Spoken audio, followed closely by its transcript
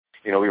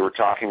we were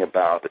talking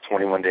about the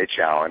 21-day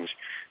challenge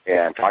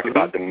and talking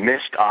about the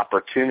missed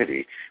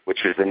opportunity,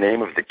 which is the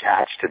name of the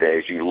catch today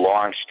as you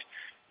launched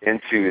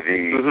into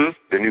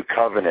the new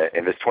covenant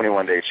in this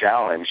 21-day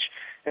challenge.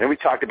 And then we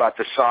talked about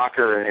the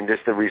soccer and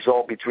just the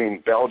result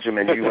between Belgium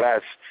and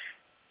U.S.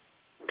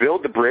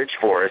 Build the bridge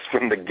for us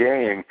from the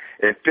game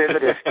and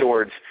pivot us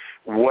towards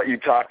what you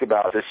talked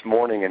about this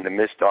morning and the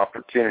missed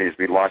opportunities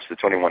we launched the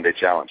 21-day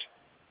challenge.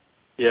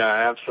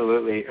 Yeah,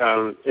 absolutely.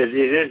 It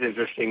is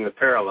interesting, the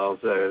parallels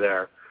that are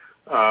there,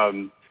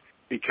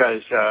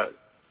 because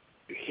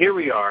here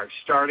we are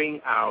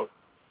starting out.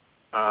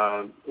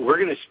 We're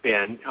going to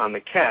spend, on the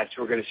catch,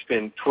 we're going to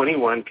spend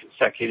 21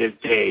 consecutive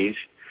days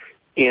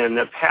in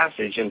a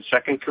passage in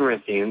 2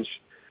 Corinthians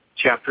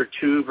chapter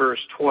 2, verse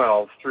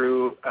 12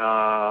 through,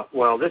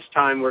 this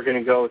time we're going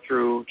to go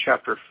through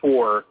chapter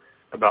 4,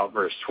 about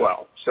verse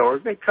 12. So we're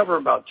going to cover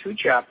about 2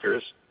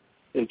 chapters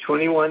in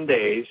 21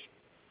 days.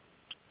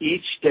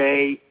 Each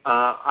day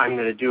I'm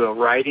going to do a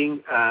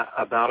writing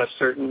about a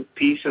certain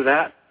piece of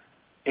that,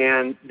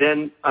 and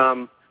then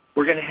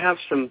we're going to have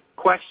some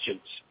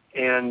questions,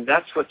 and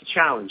that's what the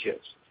challenge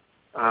is.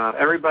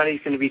 Everybody's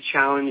going to be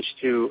challenged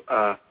to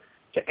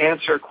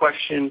answer a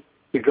question,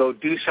 to go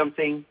do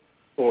something,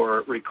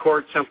 or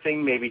record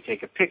something, maybe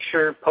take a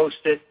picture, post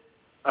it,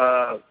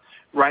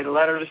 write a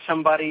letter to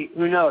somebody.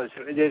 Who knows?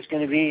 There's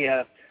going to be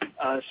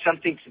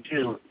something to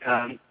do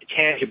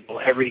tangible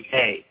every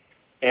day,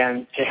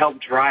 and to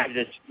help drive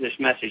this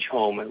message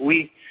home. And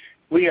we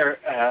are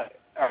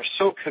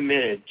so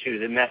committed to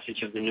the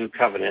message of the new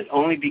covenant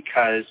only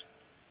because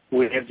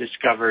we have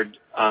discovered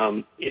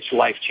it's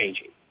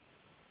life-changing.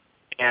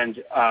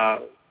 And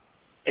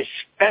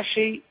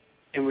especially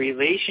in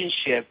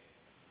relationship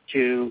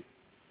to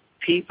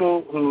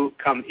people who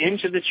come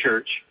into the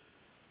church,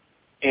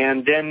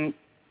 and then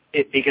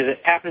because it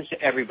happens to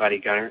everybody,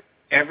 Gunnar,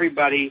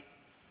 everybody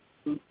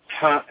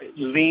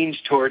leans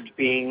towards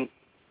being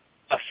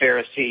a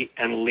Pharisee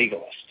and a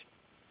legalist.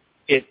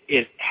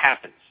 It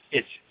happens.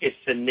 It's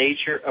the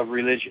nature of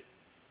religion.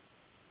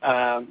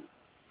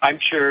 I'm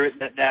sure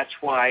that's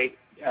why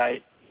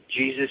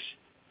Jesus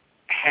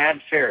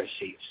had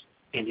Pharisees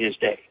in his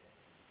day,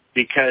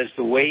 because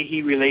the way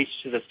he relates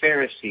to the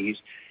Pharisees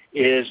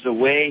is the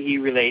way he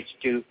relates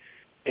to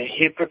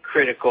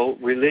hypocritical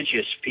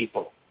religious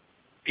people,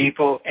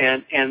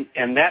 and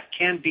that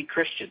can be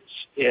Christians.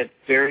 It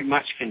very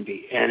much can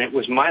be, and it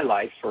was my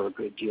life for a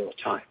good deal of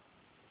time.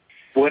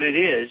 What it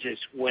is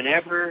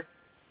whenever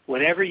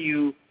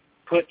you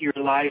put your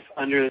life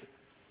under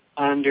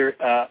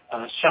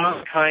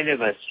some kind of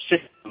a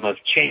system of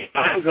change,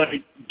 I'm going to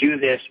do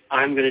this,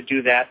 I'm going to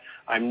do that,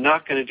 I'm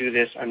not going to do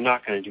this, I'm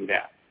not going to do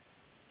that.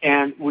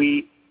 And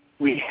we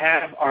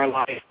have our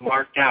life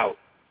marked out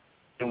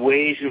in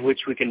ways in which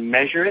we can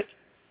measure it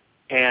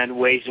and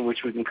ways in which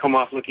we can come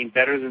off looking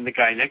better than the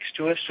guy next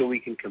to us so we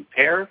can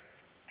compare.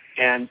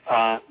 And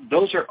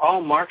those are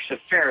all marks of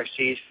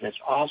Pharisees, and it's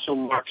also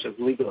marks of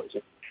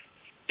legalism.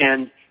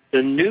 And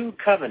the new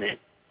covenant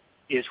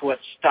is what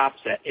stops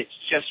that. It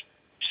just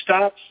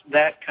stops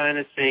that kind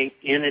of thing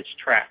in its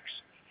tracks.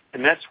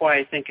 And that's why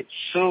I think it's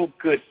so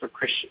good for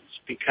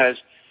Christians, because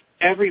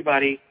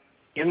everybody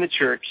in the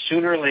church,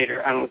 sooner or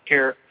later, I don't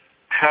care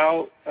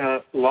how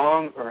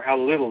long or how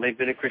little they've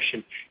been a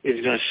Christian,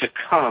 is going to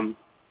succumb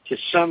to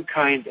some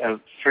kind of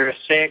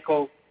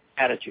Pharisaical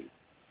attitude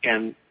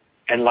and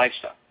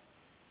lifestyle.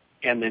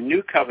 And the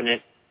new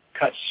covenant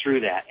cuts through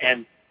that.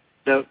 And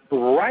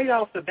right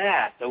off the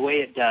bat, the way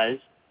it does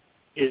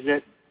is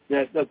that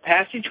the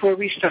passage where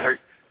we start,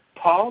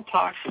 Paul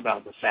talks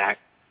about the fact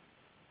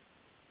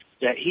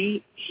that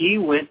he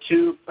went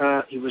to,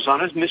 he was on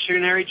his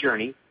missionary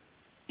journey.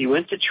 He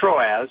went to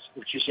Troas,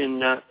 which is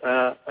in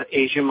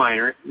Asia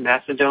Minor,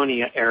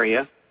 Macedonia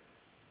area,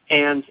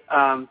 and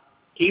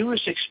he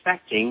was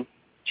expecting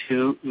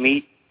to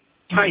meet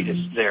Titus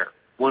there,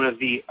 one of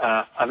the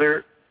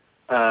other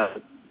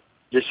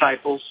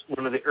disciples,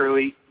 one of the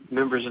early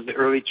members of the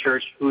early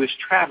church who is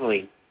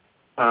traveling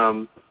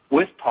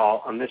with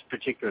Paul on this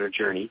particular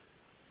journey.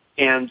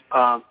 And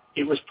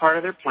it was part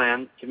of their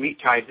plan to meet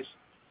Titus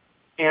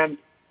and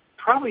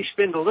probably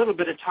spend a little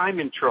bit of time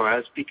in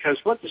Troas, because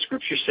what the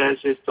Scripture says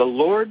is the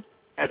Lord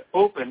had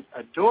opened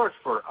a door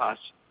for us,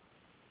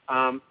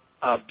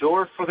 a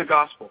door for the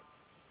gospel.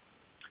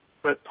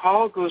 But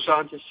Paul goes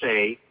on to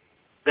say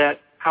that,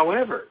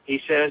 however,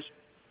 he says,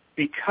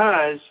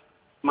 because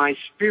my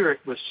spirit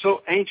was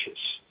so anxious,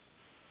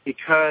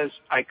 because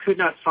I could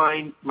not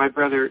find my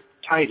brother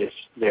Titus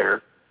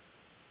there,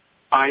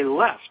 I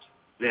left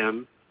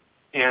them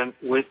and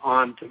went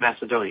on to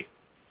Macedonia.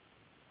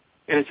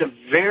 And it's a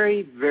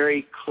very,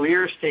 very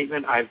clear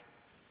statement.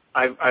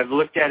 I've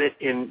looked at it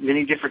in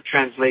many different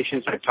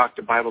translations. I've talked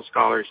to Bible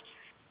scholars.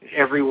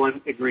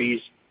 Everyone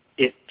agrees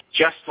it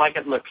just like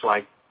it looks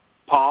like.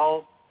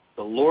 Paul,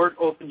 the Lord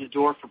opened the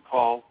door for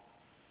Paul,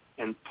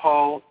 and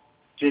Paul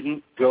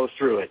didn't go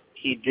through it.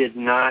 He did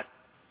not,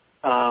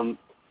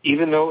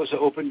 even though it was an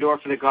open door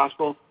for the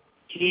gospel,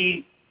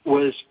 he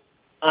was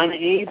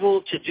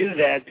unable to do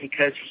that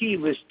because he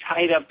was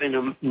tied up in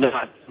a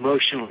knot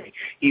emotionally.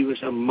 He was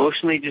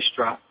emotionally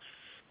distraught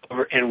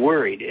and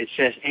worried. It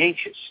says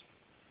anxious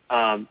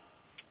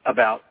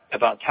about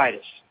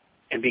Titus.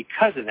 And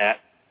because of that,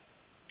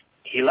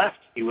 he left.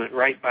 He went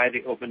right by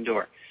the open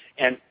door.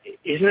 And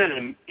isn't that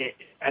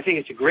I think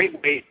it's a great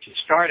way to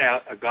start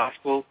out a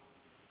gospel,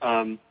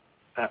 a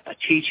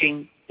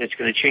teaching that's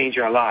going to change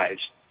our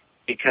lives,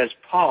 because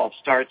Paul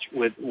starts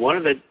with one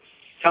of the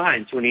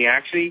times when he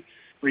actually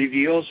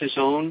reveals his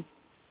own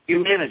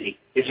humanity,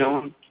 his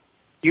own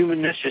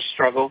humanness, his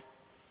struggle.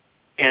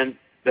 And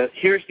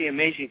here's the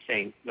amazing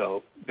thing,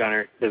 though,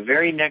 Gunnar, the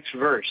very next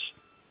verse,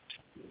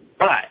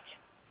 but,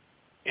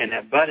 and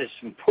that but is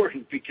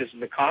important because of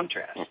the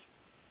contrast,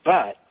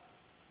 but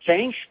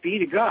thanks be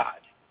to God,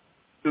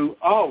 who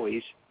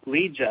always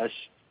leads us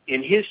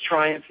in his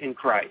triumph in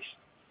Christ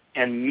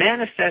and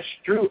manifests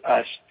through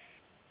us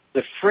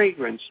the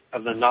fragrance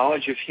of the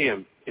knowledge of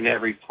him in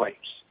every place.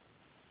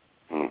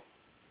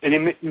 And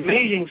the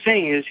amazing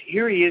thing is,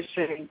 here he is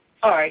saying,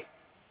 all right,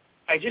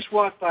 I just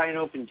walked by an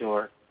open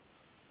door.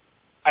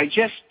 I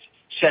just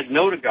said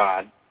no to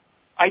God.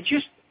 I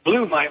just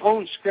blew my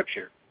own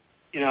scripture.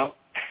 How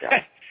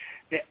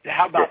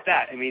about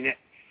that? I mean,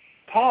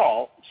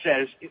 Paul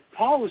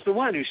was the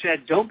one who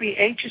said, don't be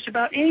anxious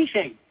about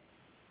anything,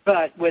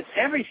 but with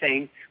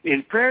everything,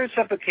 in prayer and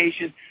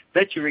supplication,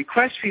 let your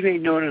requests be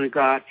made known unto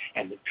God,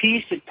 and the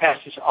peace that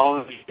passes all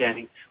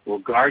understanding will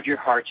guard your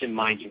hearts and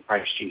minds in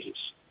Christ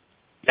Jesus.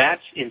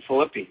 That's in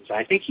Philippians.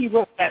 I think he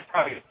wrote that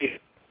probably.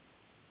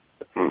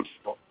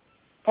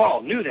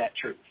 Paul knew that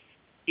truth.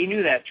 He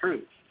knew that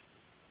truth.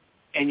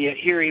 And yet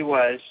here he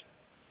was,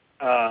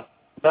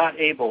 not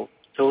able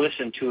to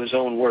listen to his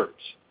own words,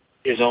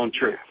 his own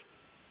truth.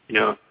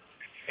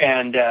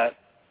 And I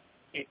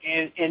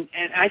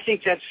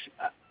think that's,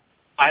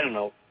 I don't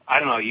know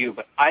you,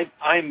 but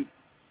I'm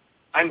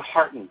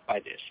heartened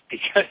by this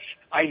because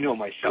I know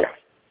myself,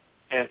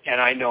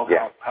 and I know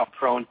how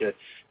prone to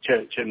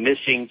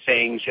missing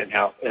things and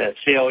how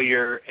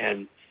failure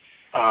and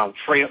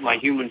my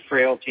human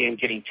frailty and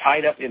getting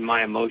tied up in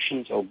my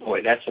emotions. Oh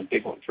boy, that's a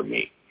big one for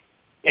me,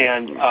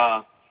 and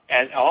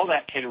all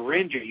that can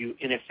render you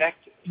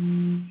ineffective.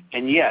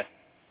 And yet,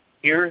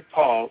 here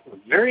Paul, the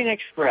very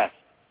next breath,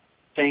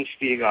 thanks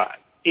be to God.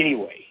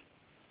 Anyway,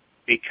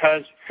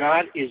 because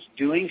God is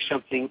doing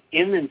something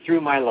in and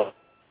through my life.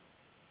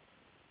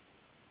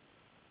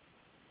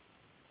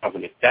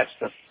 That's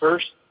the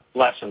first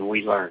lesson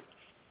we learned.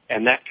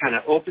 And that kind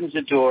of opens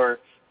the door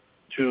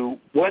to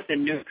what the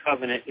new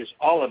covenant is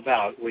all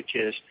about, which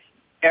is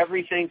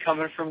everything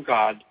coming from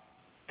God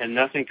and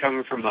nothing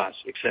coming from us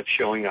except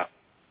showing up.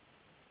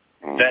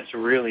 That's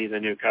really the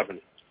new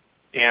covenant.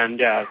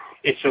 And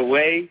it's a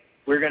way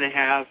we're going to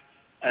have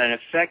an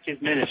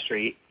effective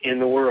ministry in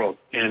the world.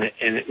 And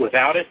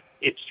without it,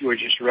 we're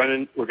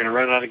going to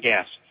run out of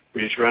gas.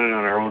 We're just running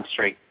on our own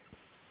strength.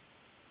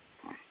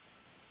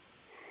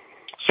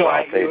 So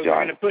I'll say, John,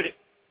 going to put it,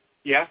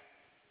 yeah,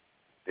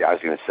 I was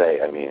going to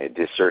say, I mean, it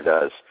just sure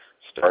does.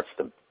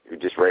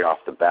 Just right off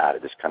the bat,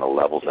 it just kind of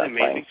levels that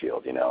playing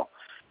field,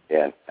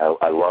 And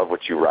I love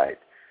what you write.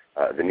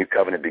 The new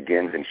covenant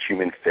begins in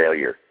human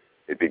failure.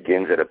 It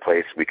begins at a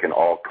place we can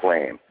all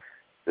claim.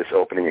 This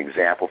opening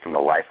example from the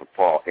life of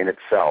Paul in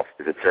itself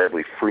is a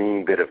terribly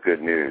freeing bit of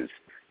good news.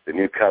 The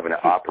new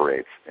covenant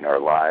operates in our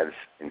lives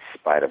in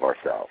spite of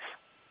ourselves.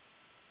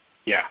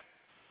 Yeah.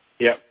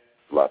 Yep.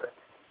 Love it.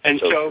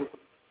 And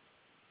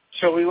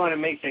so we want to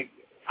make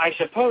I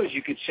suppose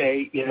you could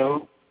say,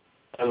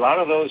 a lot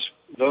of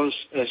those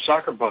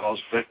soccer balls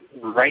went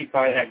right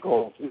by that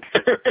goal.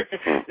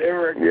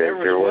 there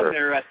was one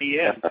there at the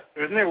end.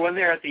 Wasn't there one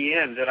there at the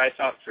end that I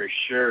thought for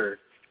sure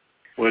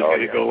was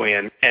going to go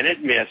in, and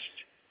it missed.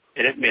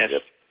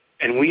 Yep.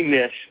 And we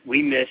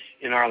miss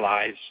in our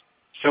lives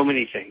so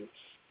many things.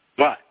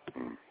 But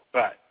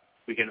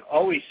we can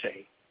always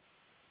say,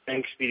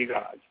 thanks be to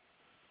God,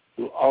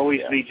 who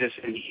always leads us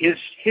in his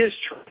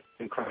truth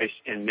in Christ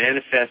and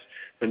manifests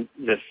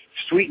the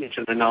sweetness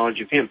of the knowledge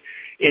of him.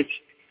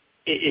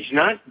 It's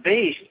not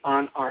based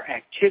on our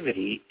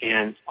activity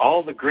and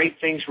all the great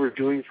things we're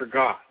doing for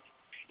God.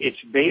 It's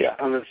based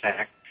on the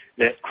fact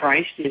that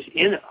Christ is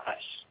in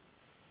us,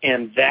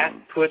 and that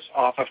puts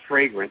off a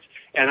fragrance.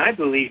 And I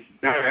believe,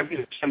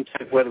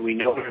 sometimes whether we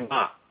know it or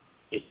not,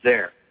 it's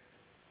there.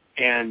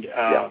 And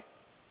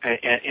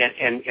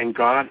and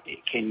God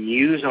can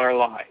use our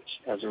lives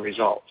as a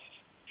result,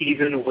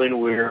 even when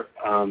we're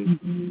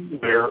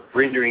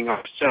rendering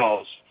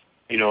ourselves,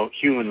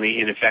 humanly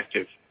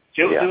ineffective.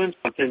 Still doing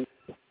something.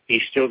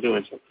 He's still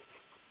doing something.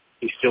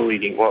 He's still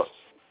leading. Well,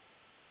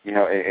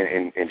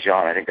 and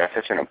John, I think that's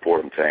such an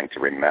important thing to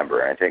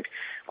remember. I think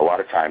a lot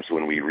of times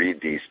when we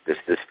read this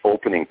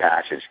opening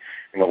passage,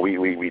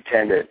 we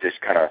tend to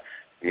just kind of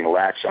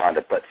latch on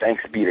to, but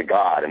thanks be to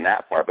God in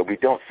that part, but we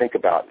don't think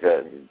about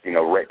the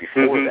right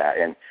before that.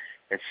 And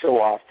so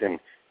often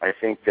I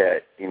think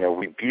that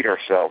we beat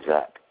ourselves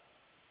up,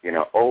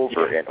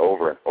 over and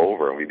over and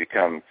over, and we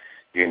become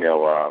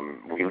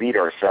we lead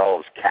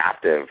ourselves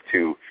captive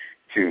to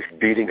to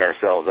beating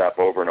ourselves up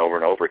over and over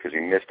and over because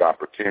we missed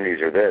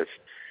opportunities or this.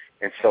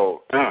 And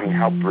so, I mean,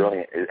 how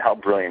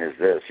brilliant is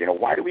this? You know,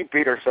 why do we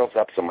beat ourselves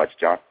up so much,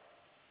 John?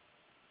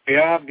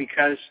 Yeah,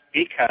 because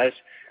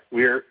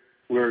we're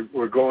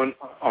going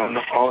on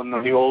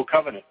the old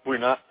covenant. We're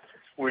not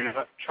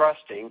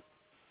trusting.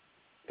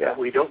 That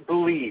we don't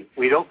believe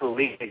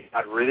that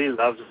God really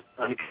loves us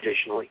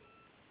unconditionally,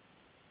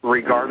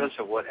 regardless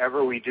of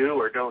whatever we do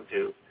or don't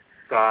do.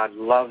 God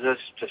loves us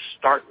to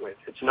start with.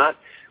 It's not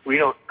we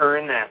don't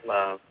earn that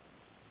love.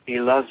 He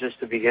loves us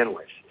to begin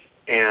with,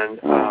 and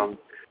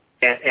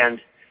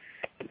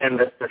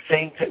the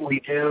things that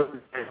we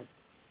do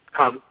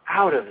come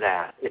out of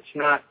that. It's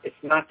not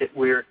that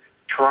we're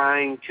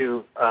trying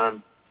to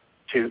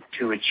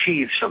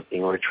achieve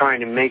something or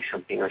trying to make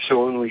something. Or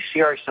so when we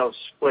see ourselves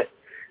split,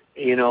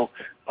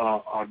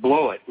 or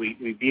blow it,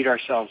 we beat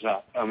ourselves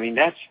up. I mean,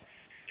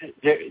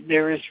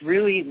 there is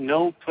really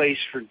no place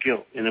for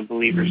guilt in a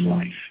believer's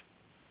life.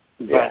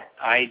 But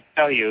I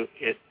tell you,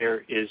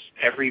 there is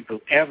every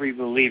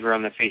believer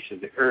on the face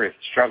of the earth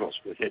struggles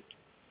with it.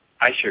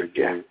 I sure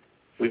do. Yeah.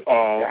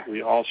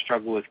 We all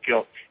struggle with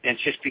guilt, and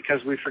it's just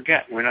because we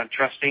forget. We're not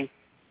trusting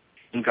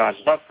in God's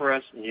love for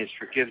us and His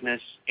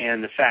forgiveness,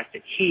 and the fact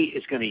that He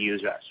is going to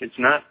use us. It's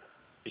not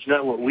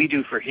what we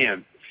do for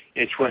Him.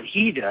 It's what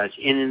He does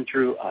in and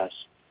through us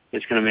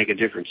that's going to make a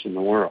difference in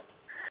the world.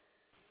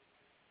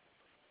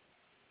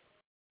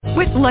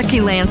 With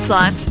Lucky Land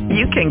Slots,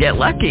 you can get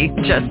lucky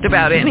just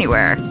about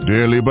anywhere.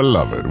 Dearly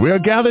beloved, we are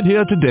gathered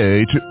here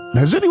today to...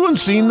 Has anyone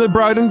seen the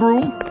bride and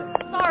groom?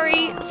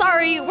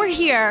 Sorry, we're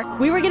here.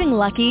 We were getting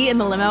lucky in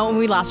the limo and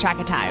we lost track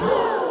of time.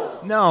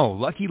 No,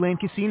 Lucky Land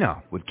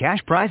Casino, with cash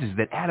prizes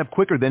that add up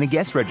quicker than a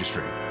guest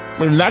registry.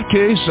 In that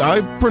case,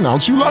 I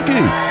pronounce you lucky.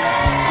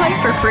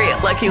 Play for free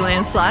at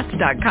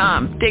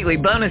LuckyLandSlots.com. Daily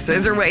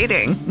bonuses are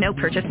waiting. No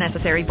purchase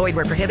necessary. Void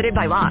where prohibited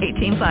by law.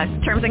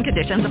 18+. Terms and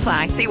conditions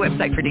apply. See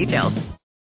website for details.